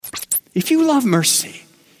If you love mercy,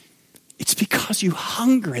 it's because you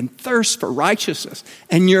hunger and thirst for righteousness,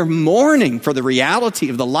 and you're mourning for the reality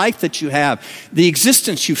of the life that you have, the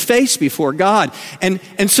existence you face before God. And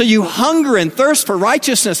so you hunger and thirst for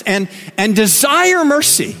righteousness and desire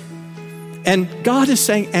mercy. And God is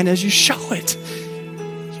saying, and as you show it,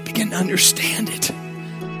 you begin to understand it.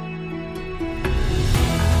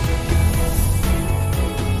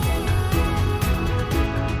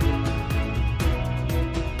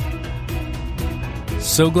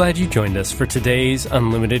 So glad you joined us for today's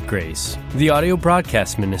Unlimited Grace, the audio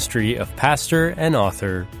broadcast ministry of pastor and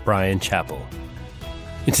author Bryan Chapell.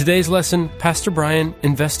 In today's lesson, Pastor Bryan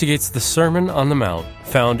investigates the Sermon on the Mount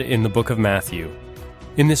found in the book of Matthew.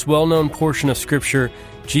 In this well-known portion of Scripture,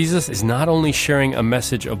 Jesus is not only sharing a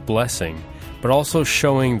message of blessing, but also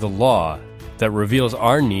showing the law that reveals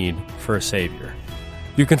our need for a Savior.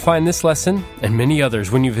 You can find this lesson and many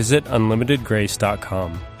others when you visit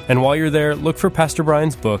unlimitedgrace.com. And while you're there, look for Pastor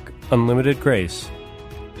Bryan's book, Unlimited Grace.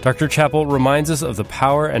 Dr. Chapell reminds us of the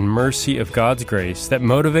power and mercy of God's grace that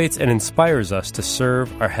motivates and inspires us to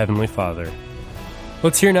serve our Heavenly Father.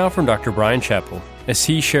 Let's hear now from Dr. Bryan Chapell as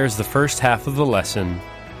he shares the first half of the lesson,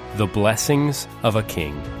 The Blessings of a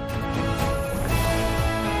King.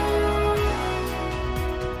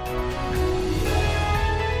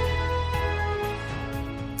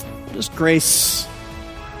 What does grace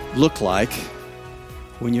look like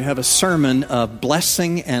when you have a sermon of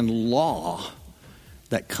blessing and law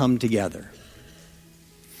that come together?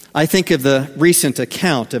 I think of the recent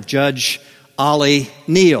account of Judge Ollie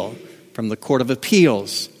Neal from the Court of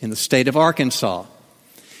Appeals in the state of Arkansas.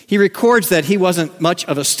 He records that he wasn't much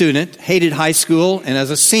of a student, hated high school, and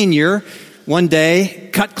as a senior, one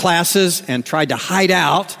day cut classes and tried to hide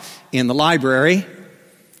out in the library.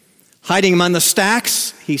 Hiding among the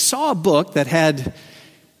stacks, he saw a book that had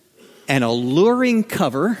an alluring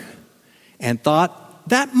cover and thought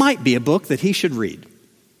that might be a book that he should read.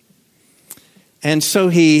 And so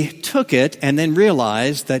he took it and then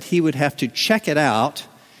realized that he would have to check it out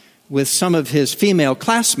with some of his female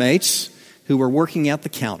classmates who were working at the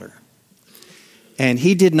counter. And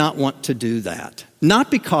he did not want to do that,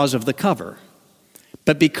 not because of the cover,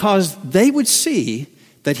 but because they would see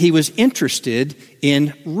that he was interested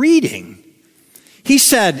in reading. He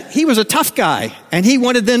said he was a tough guy, and he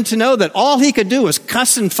wanted them to know that all he could do was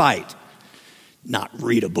cuss and fight, not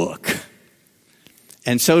read a book.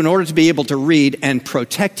 And so in order to be able to read and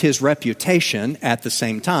protect his reputation at the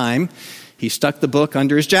same time, he stuck the book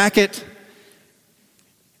under his jacket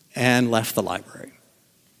and left the library.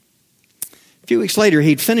 A few weeks later,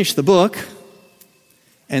 he'd finished the book,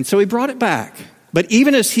 and so he brought it back. But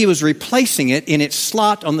even as he was replacing it in its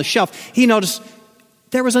slot on the shelf, he noticed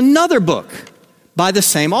there was another book by the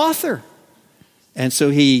same author. And so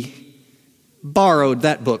he borrowed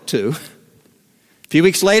that book too. A few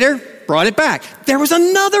weeks later, brought it back. There was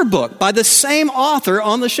another book by the same author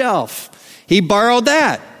on the shelf. He borrowed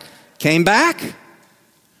that. Came back.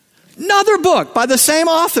 Another book by the same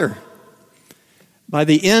author. By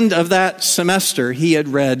the end of that semester, he had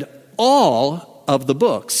read all of the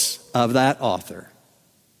books of that author.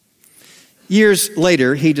 Years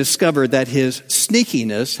later, he discovered that his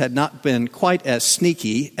sneakiness had not been quite as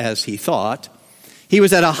sneaky as he thought. He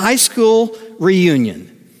was at a high school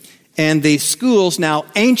reunion, and the school's now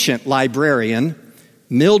ancient librarian,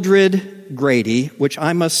 Mildred Grady, which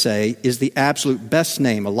I must say is the absolute best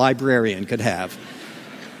name a librarian could have.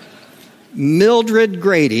 Mildred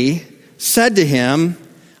Grady said to him,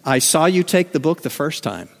 "I saw you take the book the first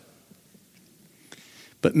time.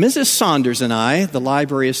 But Mrs. Saunders and I, the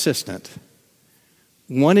library assistant,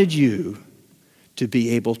 wanted you to be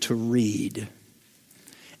able to read.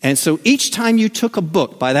 And so each time you took a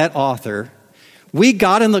book by that author, we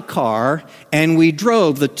got in the car and we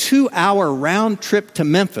drove the 2-hour round trip to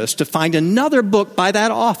Memphis to find another book by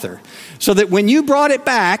that author, so that when you brought it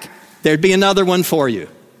back, there'd be another one for you."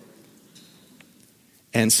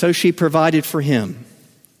 And so she provided for him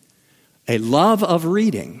a love of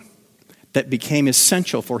reading that became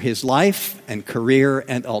essential for his life and career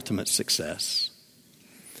and ultimate success.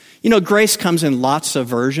 You know, grace comes in lots of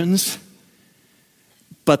versions,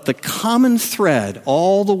 but the common thread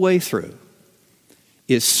all the way through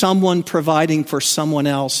is someone providing for someone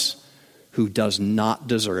else who does not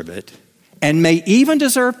deserve it and may even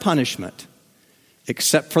deserve punishment,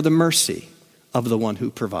 except for the mercy of the one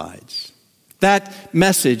who provides. That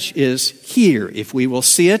message is here, if we will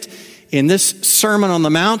see it, in this Sermon on the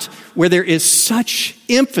Mount, where there is such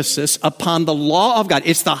emphasis upon the law of God.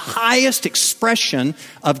 It's the highest expression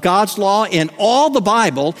of God's law in all the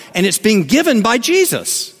Bible, and it's being given by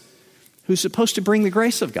Jesus, who's supposed to bring the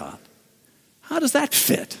grace of God. How does that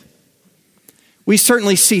fit We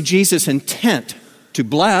certainly see Jesus' intent to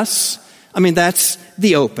bless. That's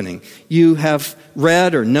the opening. You have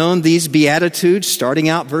read or known these Beatitudes, starting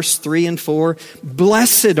out verse 3 and 4.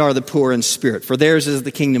 Blessed are the poor in spirit, for theirs is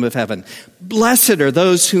the kingdom of heaven. Blessed are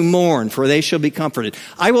those who mourn, for they shall be comforted.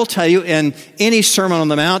 I will tell you, in any Sermon on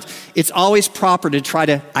the Mount, it's always proper to try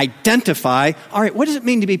to identify, all right, what does it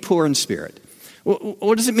mean to be poor in spirit?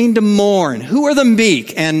 What does it mean to mourn? Who are the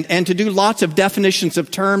meek? And to do lots of definitions of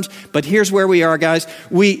terms. But here's where we are, guys.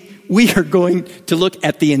 We are going to look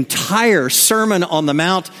at the entire Sermon on the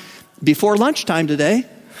Mount before lunchtime today.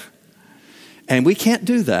 And we can't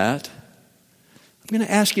do that. I'm going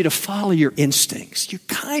to ask you to follow your instincts. You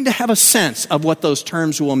kind of have a sense of what those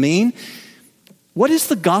terms will mean. What is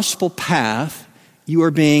the gospel path you are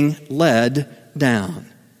being led down?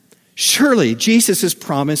 Surely Jesus is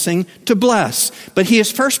promising to bless, but he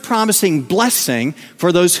is first promising blessing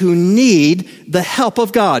for those who need the help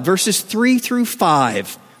of God. Verses 3 through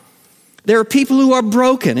 5. There are people who are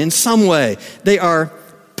broken in some way. They are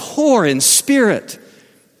poor in spirit.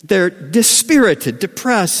 They're dispirited,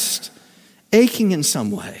 depressed, aching in some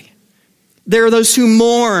way. There are those who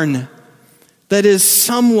mourn. That is,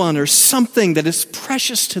 someone or something that is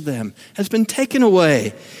precious to them has been taken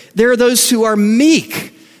away. There are those who are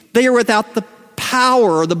meek. They are without the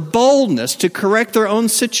power or the boldness to correct their own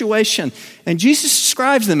situation. And Jesus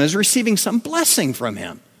describes them as receiving some blessing from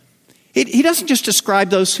him. He doesn't just describe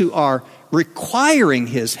those who are requiring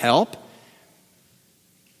his help.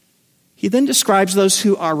 He then describes those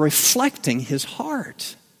who are reflecting his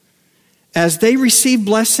heart as they receive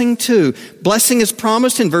blessing too. Blessing is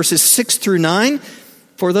promised in verses 6 through 9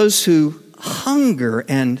 for those who hunger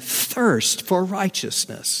and thirst for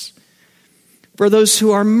righteousness, for those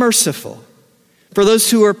who are merciful, for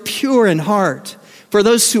those who are pure in heart, for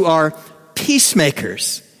those who are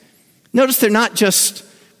peacemakers. Notice they're not just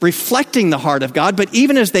reflecting the heart of God, but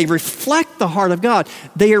even as they reflect the heart of God,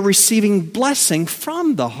 they are receiving blessing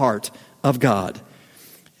from the heart of God.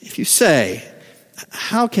 If you say,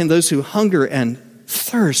 how can those who hunger and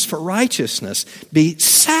thirst for righteousness be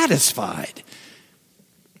satisfied?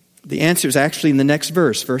 The answer is actually in the next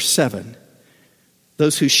verse, verse 7.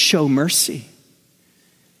 Those who show mercy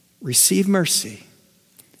receive mercy.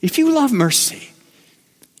 If you love mercy,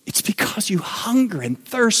 it's because you hunger and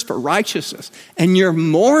thirst for righteousness and you're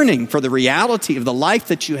mourning for the reality of the life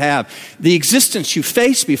that you have, the existence you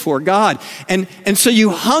face before God. And so you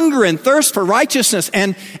hunger and thirst for righteousness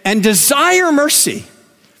and desire mercy.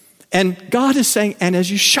 And God is saying, and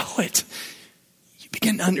as you show it, you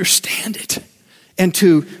begin to understand it and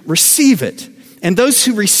to receive it. And those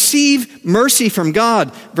who receive mercy from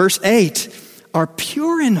God, verse 8, are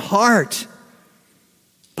pure in heart.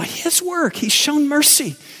 By his work, he's shown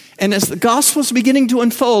mercy. And as the gospel is beginning to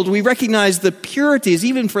unfold, we recognize the purities,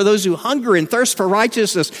 even for those who hunger and thirst for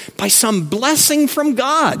righteousness, by some blessing from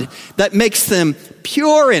God that makes them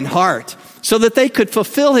pure in heart so that they could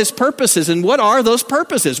fulfill his purposes. And what are those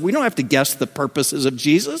purposes? We don't have to guess the purposes of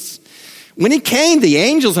Jesus. When he came, the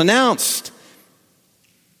angels announced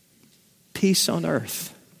peace on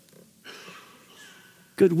earth,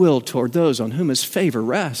 goodwill toward those on whom his favor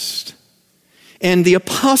rests. And the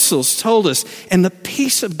apostles told us, and the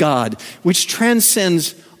peace of God, which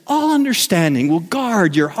transcends all understanding, will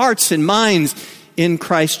guard your hearts and minds in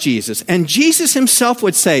Christ Jesus. And Jesus himself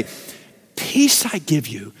would say, peace I give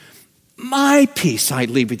you, my peace I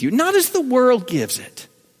leave with you, not as the world gives it,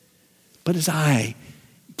 but as I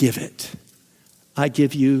give it. I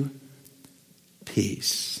give you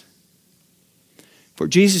peace. For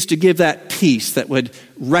Jesus to give that peace that would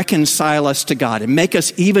reconcile us to God and make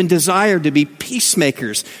us even desire to be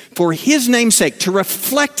peacemakers for his name's sake, to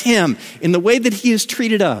reflect him in the way that he has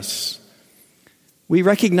treated us, we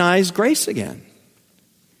recognize grace again.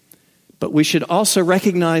 But we should also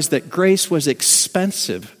recognize that grace was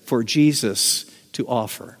expensive for Jesus to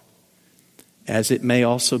offer, as it may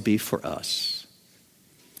also be for us.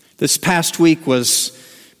 This past week was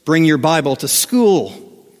Bring Your Bible to School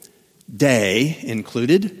Day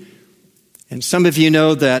included. And some of you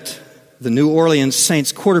know that the New Orleans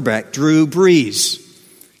Saints quarterback, Drew Brees,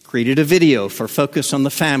 created a video for Focus on the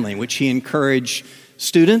Family in which he encouraged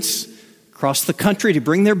students across the country to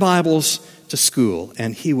bring their Bibles to school,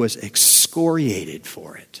 and he was excoriated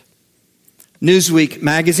for it. Newsweek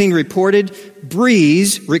magazine reported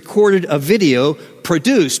Brees recorded a video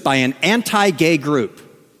produced by an anti-gay group.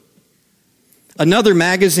 Another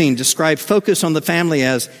magazine described Focus on the Family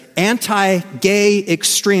as anti-gay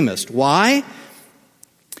extremist. Why?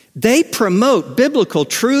 They promote biblical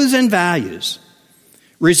truths and values,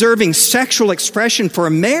 reserving sexual expression for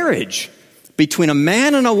a marriage between a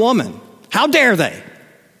man and a woman. How dare they?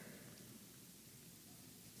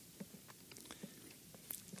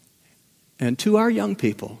 And to our young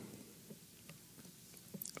people,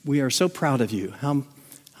 we are so proud of you. How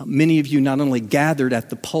many of you not only gathered at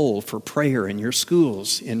the pole for prayer in your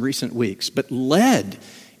schools in recent weeks, but led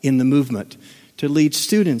in the movement to lead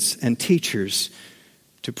students and teachers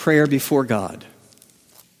to prayer before God.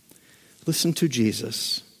 Listen to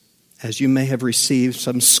Jesus, as you may have received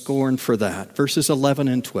some scorn for that. Verses 11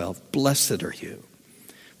 and 12. Blessed are you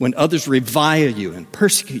when others revile you and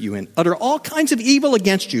persecute you and utter all kinds of evil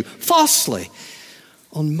against you falsely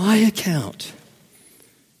on my account.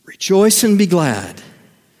 Rejoice and be glad,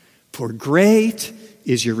 for great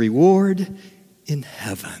is your reward in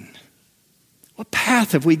heaven. What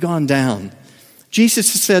path have we gone down?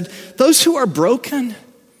 Jesus has said, those who are broken,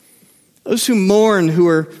 those who mourn, who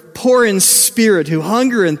are poor in spirit, who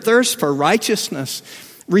hunger and thirst for righteousness,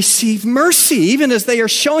 receive mercy. Even as they are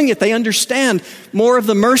showing it, they understand more of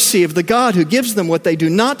the mercy of the God who gives them what they do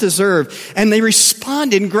not deserve. And they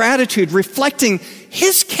respond in gratitude, reflecting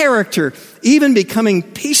his character, even becoming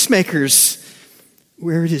peacemakers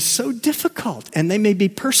where it is so difficult, and they may be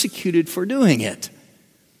persecuted for doing it.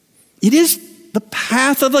 It is the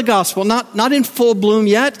path of the gospel, not in full bloom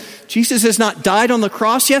yet. Jesus has not died on the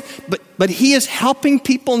cross yet, but he is helping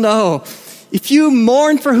people know, if you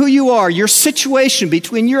mourn for who you are, your situation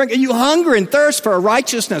between you hunger and thirst for a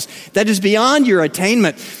righteousness that is beyond your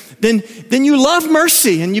attainment, then you love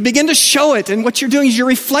mercy and you begin to show it. And what you're doing is you're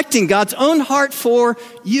reflecting God's own heart for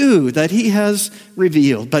you that he has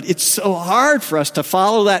revealed. But it's so hard for us to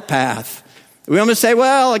follow that path. We want to say,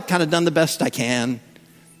 well, I've kind of done the best I can,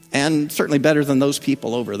 and certainly better than those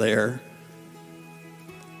people over there.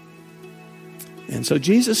 And so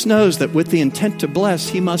Jesus knows that with the intent to bless,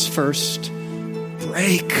 he must first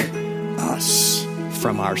break us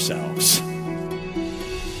from ourselves.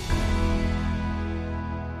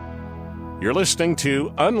 You're listening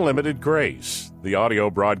to Unlimited Grace, the audio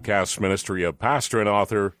broadcast ministry of pastor and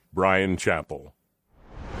author Bryan Chapell.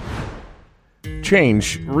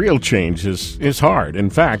 Change, real change, is hard. In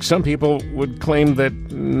fact, some people would claim that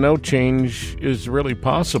no change is really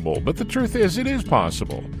possible. But the truth is, it is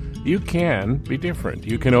possible. You can be different.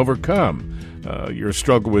 You can overcome your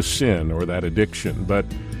struggle with sin or that addiction. But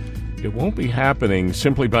it won't be happening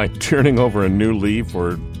simply by turning over a new leaf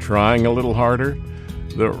or trying a little harder.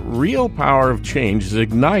 The real power of change is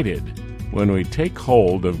ignited when we take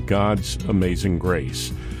hold of God's amazing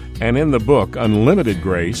grace. And in the book, Unlimited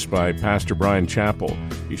Grace by Pastor Bryan Chapell,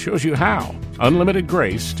 he shows you how. Unlimited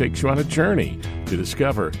Grace takes you on a journey to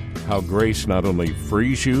discover how grace not only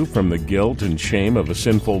frees you from the guilt and shame of a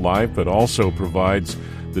sinful life, but also provides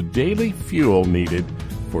the daily fuel needed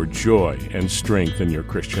for joy and strength in your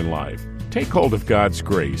Christian life. Take hold of God's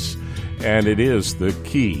grace, and it is the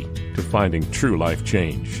key to finding true life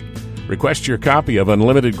change. Request your copy of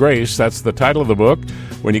Unlimited Grace. That's the title of the book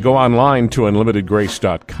when you go online to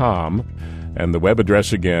unlimitedgrace.com. And the web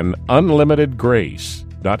address again,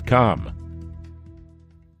 unlimitedgrace.com.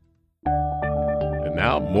 And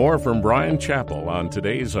now, more from Bryan Chapell on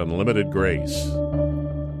today's Unlimited Grace.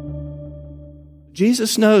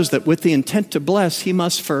 Jesus knows that with the intent to bless, he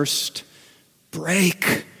must first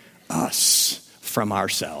break us from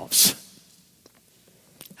ourselves.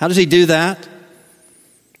 How does he do that?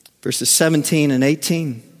 Verses 17 and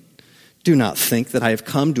 18. Do not think that I have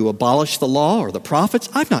come to abolish the law or the prophets.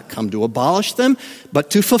 I've not come to abolish them,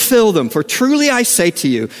 but to fulfill them. For truly I say to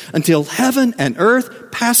you, until heaven and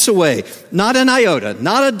earth pass away, not an iota,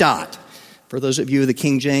 not a dot. For those of you of the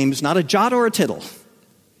King James, not a jot or a tittle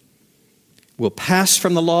will pass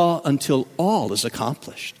from the law until all is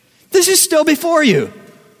accomplished. This is still before you.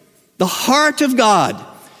 The heart of God,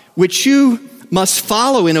 which you must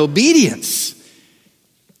follow in obedience.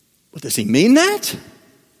 Well, does he mean that?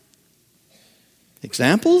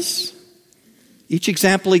 Examples? Each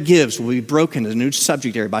example he gives will be broken in a new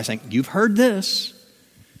subject area by saying, you've heard this,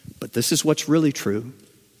 but this is what's really true.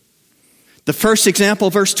 The first example,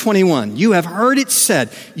 verse 21, you have heard it said,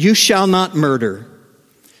 you shall not murder,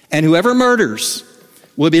 and whoever murders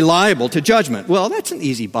will be liable to judgment. Well, that's an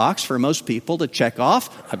easy box for most people to check off.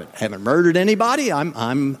 I haven't murdered anybody.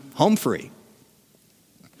 I'm home free.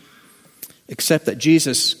 Except that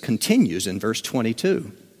Jesus continues in verse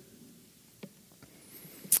 22.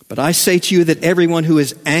 But I say to you that everyone who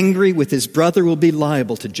is angry with his brother will be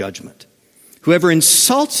liable to judgment. Whoever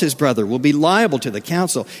insults his brother will be liable to the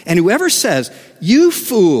council. And whoever says, you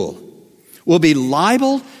fool, will be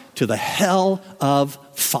liable to the hell of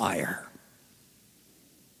fire.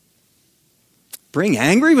 Being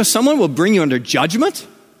angry with someone will bring you under judgment?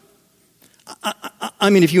 I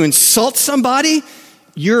mean, if you insult somebody,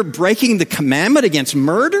 you're breaking the commandment against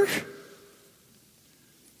murder?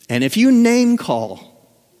 And if you name call,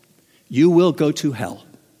 you will go to hell.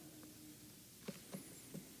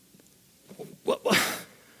 Well,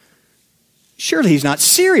 surely he's not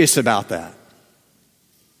serious about that.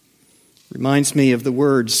 Reminds me of the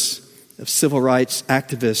words of civil rights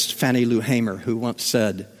activist Fannie Lou Hamer, who once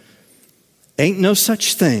said, "Ain't no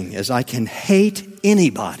such thing as I can hate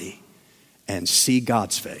anybody and see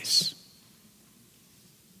God's face."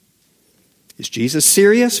 Is Jesus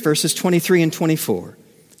serious? Verses 23 and 24.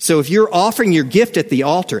 So if you're offering your gift at the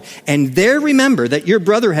altar and there remember that your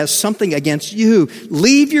brother has something against you,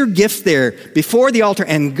 leave your gift there before the altar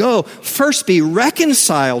and go. First be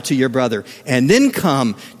reconciled to your brother and then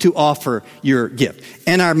come to offer your gift.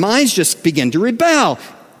 And our minds just begin to rebel.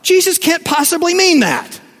 Jesus can't possibly mean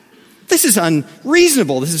that. This is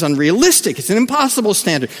unreasonable. This is unrealistic. It's an impossible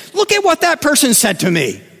standard. Look at what that person said to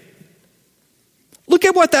me. Look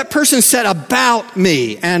at what that person said about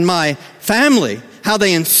me and my family. How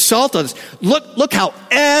they insulted us. Look how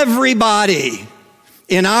everybody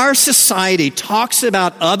in our society talks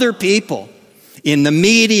about other people in the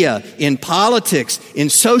media, in politics,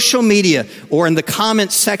 in social media, or in the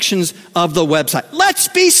comment sections of the website. Let's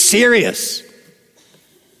be serious.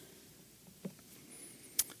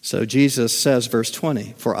 So Jesus says, verse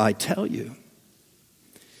 20, "For I tell you,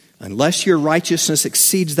 unless your righteousness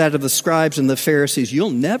exceeds that of the scribes and the Pharisees,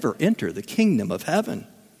 you'll never enter the kingdom of heaven."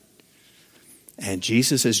 And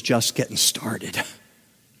Jesus is just getting started.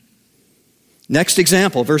 Next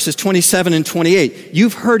example, verses 27 and 28.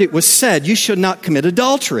 "You've heard it was said, you should not commit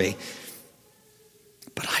adultery.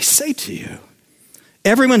 But I say to you,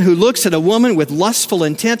 everyone who looks at a woman with lustful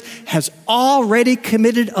intent has already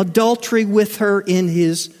committed adultery with her in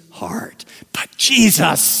his heart." But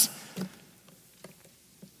Jesus,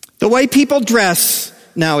 the way people dress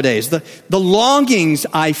nowadays, the longings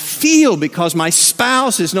I feel because my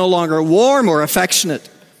spouse is no longer warm or affectionate,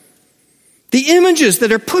 the images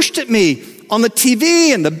that are pushed at me on the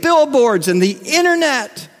TV and the billboards and the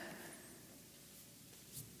internet,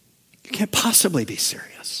 you can't possibly be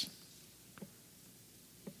serious.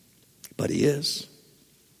 But he is.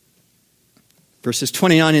 Verses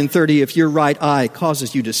 29 and 30, "If your right eye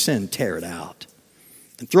causes you to sin, tear it out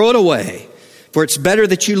and throw it away. For it's better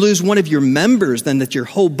that you lose one of your members than that your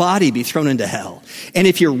whole body be thrown into hell. And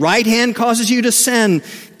if your right hand causes you to sin,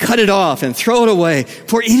 cut it off and throw it away.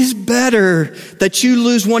 For it is better that you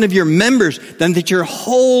lose one of your members than that your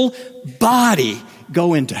whole body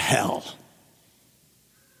go into hell."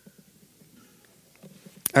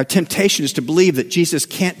 Our temptation is to believe that Jesus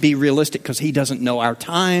can't be realistic because he doesn't know our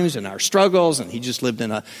times and our struggles and he just lived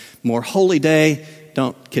in a more holy day.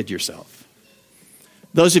 Don't kid yourself.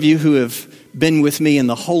 Those of you who have been with me in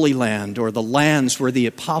the Holy Land or the lands where the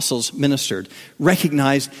apostles ministered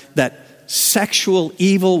recognize that sexual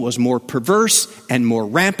evil was more perverse and more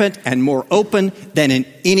rampant and more open than in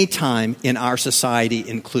any time in our society,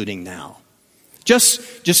 including now.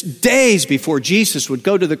 Just days before Jesus would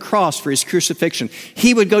go to the cross for his crucifixion,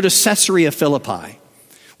 he would go to Caesarea Philippi,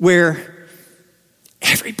 where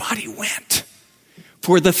everybody went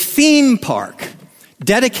for the theme park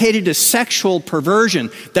dedicated to sexual perversion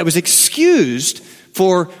that was excused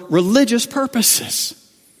for religious purposes.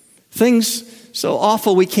 Things so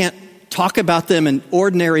awful we can't talk about them in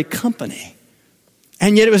ordinary company.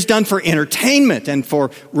 And yet it was done for entertainment and for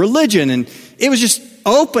religion. And it was just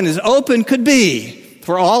open as open could be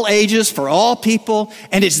for all ages, for all people.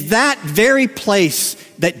 And it's that very place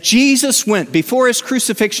that Jesus went before his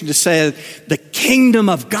crucifixion to say, the kingdom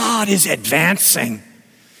of God is advancing.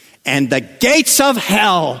 And the gates of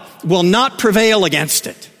hell will not prevail against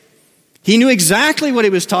it. He knew exactly what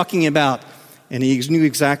he was talking about, and he knew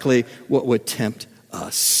exactly what would tempt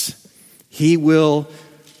us. He will,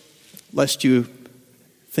 lest you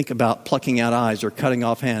think about plucking out eyes or cutting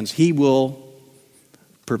off hands, he will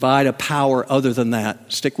provide a power other than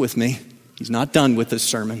that. Stick with me. He's not done with this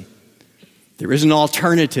sermon. There is an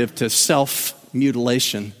alternative to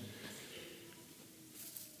self-mutilation.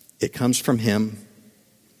 It comes from him.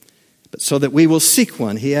 But so that we will seek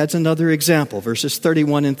one, he adds another example, verses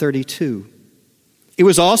 31 and 32. It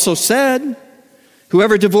was also said,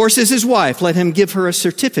 whoever divorces his wife, let him give her a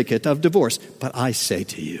certificate of divorce. But I say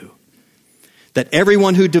to you, that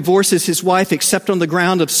everyone who divorces his wife except on the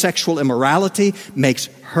ground of sexual immorality makes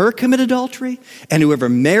her commit adultery, and whoever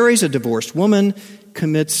marries a divorced woman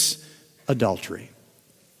commits adultery.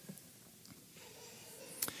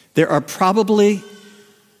 There are probably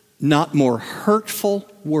not more hurtful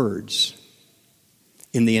words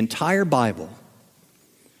in the entire Bible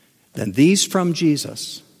than these from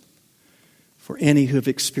Jesus for any who have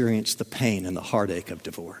experienced the pain and the heartache of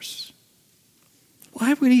divorce.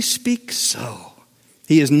 Why would he speak so?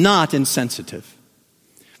 He is not insensitive.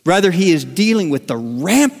 Rather, he is dealing with the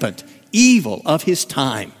rampant evil of his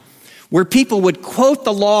time, where people would quote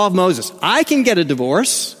the law of Moses. I can get a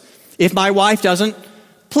divorce if my wife doesn't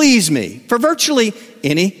please me for virtually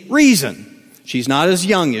any reason. She's not as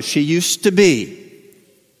young as she used to be.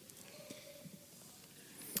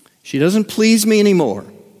 She doesn't please me anymore.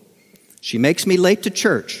 She makes me late to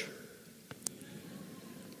church.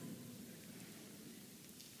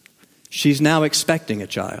 She's now expecting a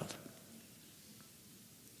child.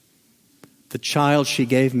 The child she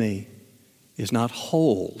gave me is not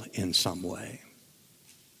whole in some way.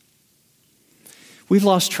 We've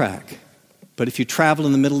lost track, but if you travel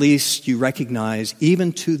in the Middle East, you recognize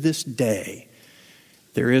even to this day,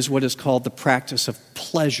 there is what is called the practice of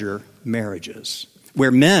pleasure marriages,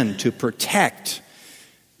 where men, to protect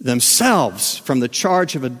themselves from the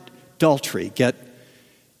charge of adultery,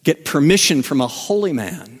 get permission from a holy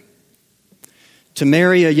man to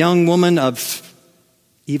marry a young woman of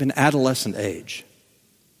even adolescent age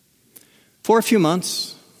for a few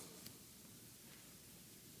months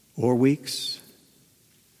or weeks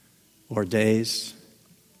or days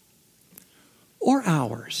or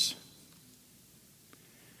hours,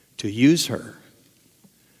 to use her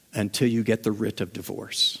until you get the writ of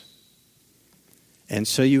divorce. And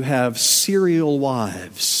so you have serial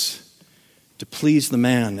wives to please the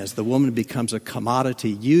man as the woman becomes a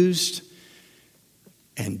commodity used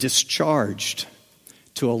and discharged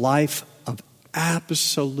to a life of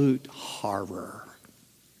absolute horror.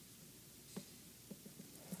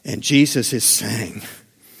 And Jesus is saying,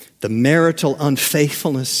 the marital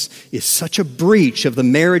unfaithfulness is such a breach of the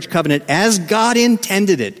marriage covenant as God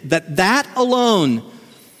intended it, that alone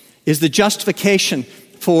is the justification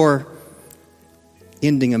for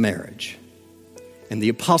ending a marriage. And the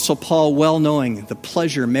Apostle Paul, well knowing the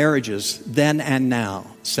pleasure marriages then and now,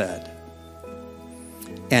 said,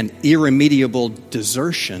 and irremediable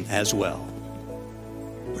desertion as well,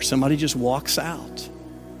 where somebody just walks out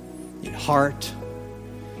in heart,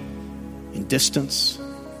 in distance.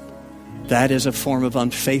 That is a form of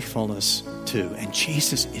unfaithfulness too. And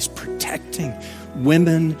Jesus is protecting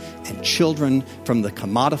women and children from the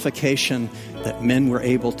commodification that men were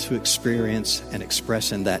able to experience and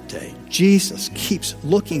express in that day. Jesus keeps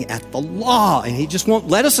looking at the law, and he just won't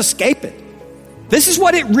let us escape it. This is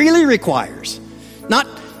what it really requires. Not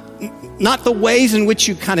the ways in which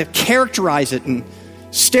you kind of characterize it and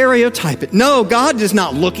stereotype it. No, God is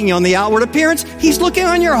not looking on the outward appearance. He's looking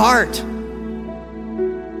on your heart.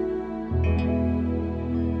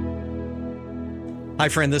 Hi,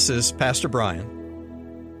 friend. This is Pastor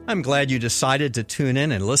Brian. I'm glad you decided to tune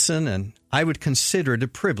in and listen, and I would consider it a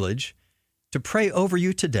privilege to pray over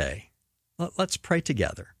you today. Let's pray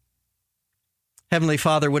together. Heavenly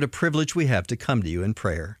Father, what a privilege we have to come to you in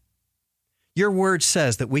prayer. Your word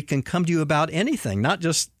says that we can come to you about anything, not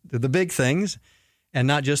just the big things and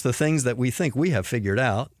not just the things that we think we have figured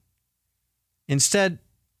out. Instead,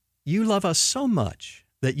 you love us so much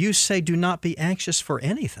that you say, do not be anxious for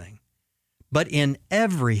anything, but in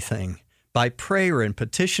everything, by prayer and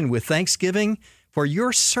petition with thanksgiving, for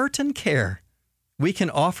your certain care, we can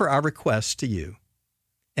offer our requests to you.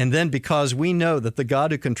 And then because we know that the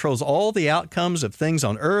God who controls all the outcomes of things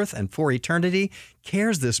on earth and for eternity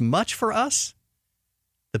cares this much for us,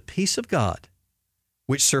 the peace of God,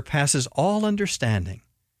 which surpasses all understanding,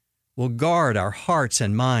 will guard our hearts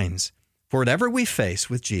and minds for whatever we face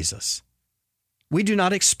with Jesus. We do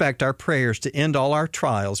not expect our prayers to end all our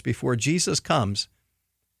trials before Jesus comes,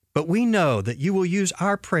 but we know that you will use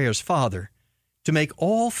our prayers, Father, to make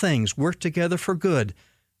all things work together for good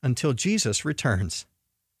until Jesus returns.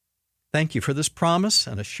 Thank you for this promise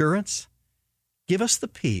and assurance. Give us the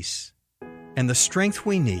peace and the strength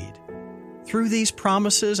we need. Through these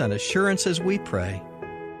promises and assurances we pray.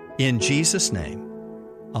 In Jesus' name,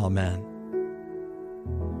 amen.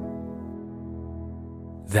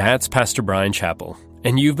 That's Pastor Brian Chappell,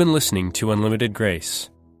 and you've been listening to Unlimited Grace.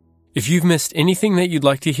 If you've missed anything that you'd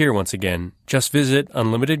like to hear once again, just visit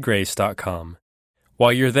unlimitedgrace.com.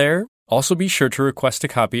 While you're there, also be sure to request a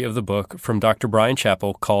copy of the book from Dr. Brian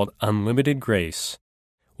Chappell called Unlimited Grace.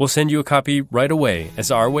 We'll send you a copy right away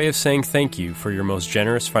as our way of saying thank you for your most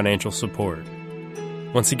generous financial support.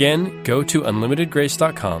 Once again, go to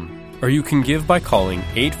unlimitedgrace.com, or you can give by calling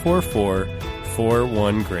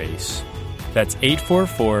 844-41-GRACE. That's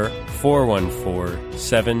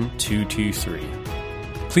 844-414-7223.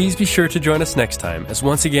 Please be sure to join us next time as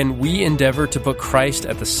once again we endeavor to put Christ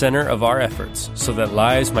at the center of our efforts so that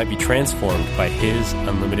lives might be transformed by His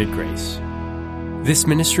unlimited grace. This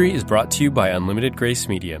ministry is brought to you by Unlimited Grace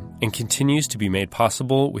Media and continues to be made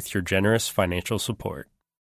possible with your generous financial support.